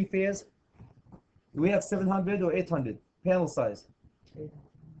size 3-phase? Do we have 700 or 800? Panel size.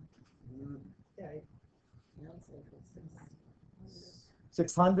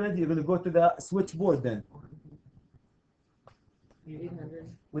 600. You're going to go to the switchboard then. 800.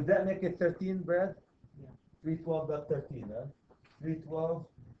 Would that make it 13, Brad? Yeah. 312.13, huh? 312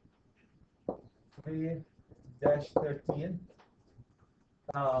 3-13.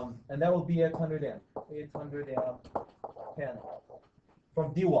 And that will be 800 amp. 800 amp panel.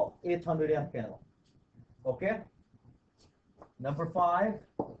 From DeWalt, 800 amp panel. Okay? Number 5,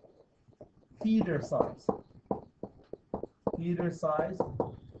 feeder size. Feeder size.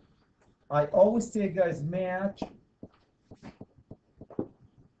 I always say, guys, match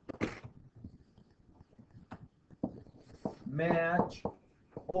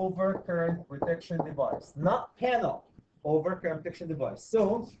overcurrent protection device, not panel, overcurrent protection device.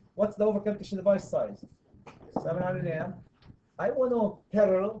 So what's the overcurrent protection device size? 700 amp. I want to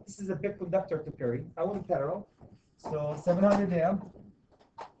parallel. This is a big conductor to carry. I want to parallel. So 700 amp.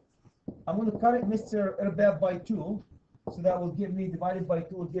 I'm going to cut it, Mr. Irbab, by 2. So that will give me, divided by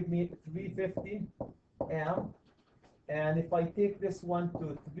 2 will give me 350 amp. And if I take this one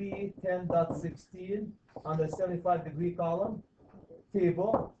to 310.16 on the 75-degree column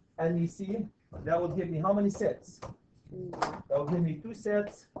table, and you see, that will give me how many sets? That will give me 2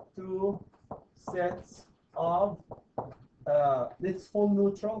 sets of, let's full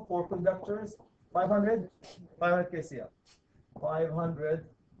neutral for conductors, 500 kCl. 500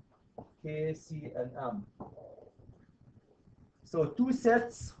 kcnm. So two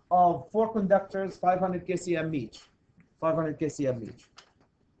sets of 4 conductors, 500 kcm each. 500 kcm each.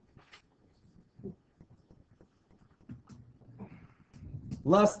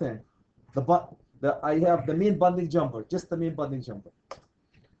 Last thing, I have the main bonding jumper, just the main bonding jumper.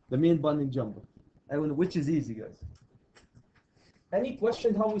 The main bonding jumper, which is easy, guys. Any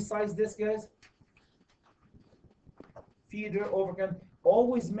question how we size this, guys? Feeder, overcam,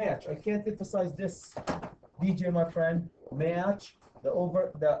 always match. I can't emphasize this, DJ, my friend. Match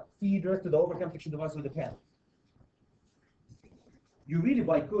the feeder to the overcam protection device with the panel. You really,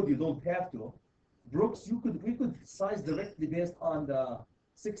 by code, you don't have to. Brooks, we could size directly based on the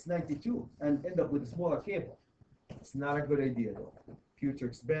 692 and end up with a smaller cable. It's not a good idea though. Future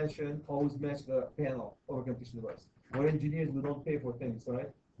expansion, always match the panel overcam protection device. We're engineers, we don't pay for things, right?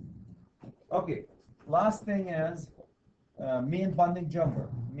 Okay, last thing is main bonding jumper.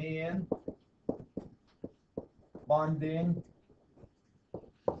 Main bonding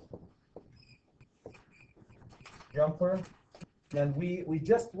jumper. And we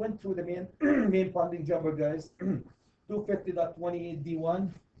just went through the main bonding jumper, guys.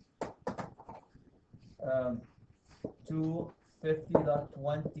 250.28D1,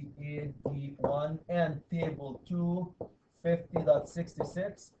 250.28D1, and table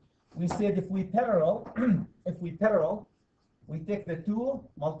 250.66. We said if we parallel, we take the 2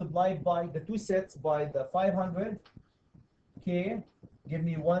 multiplied by the 2 sets by the 500 K, give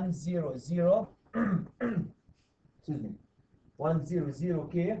me 100. Excuse me. 100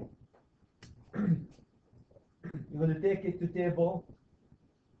 K. You're going to take it to table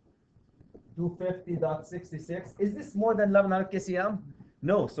 250.66. Is this more than 1100 kcm?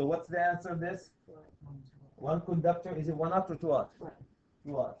 No. So what's the answer of this? One conductor, is it 1 watt or 2 watt?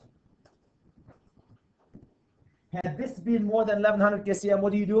 2 watt. Had this been more than 1100 kcm,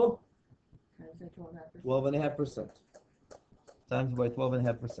 what do you do? 12.5%. Times by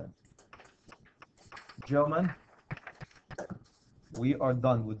 12.5%. Gentlemen, we are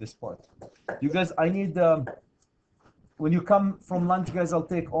done with this part. You guys, I need, when you come from lunch, guys, I'll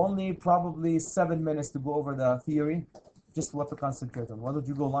take only probably 7 minutes to go over the theory. Just what to concentrate on. Why don't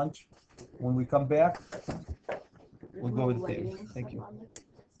you go lunch? When we come back, we'll go with the theory. Thank you.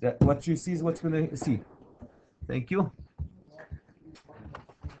 What you see is what's going to see. Thank you.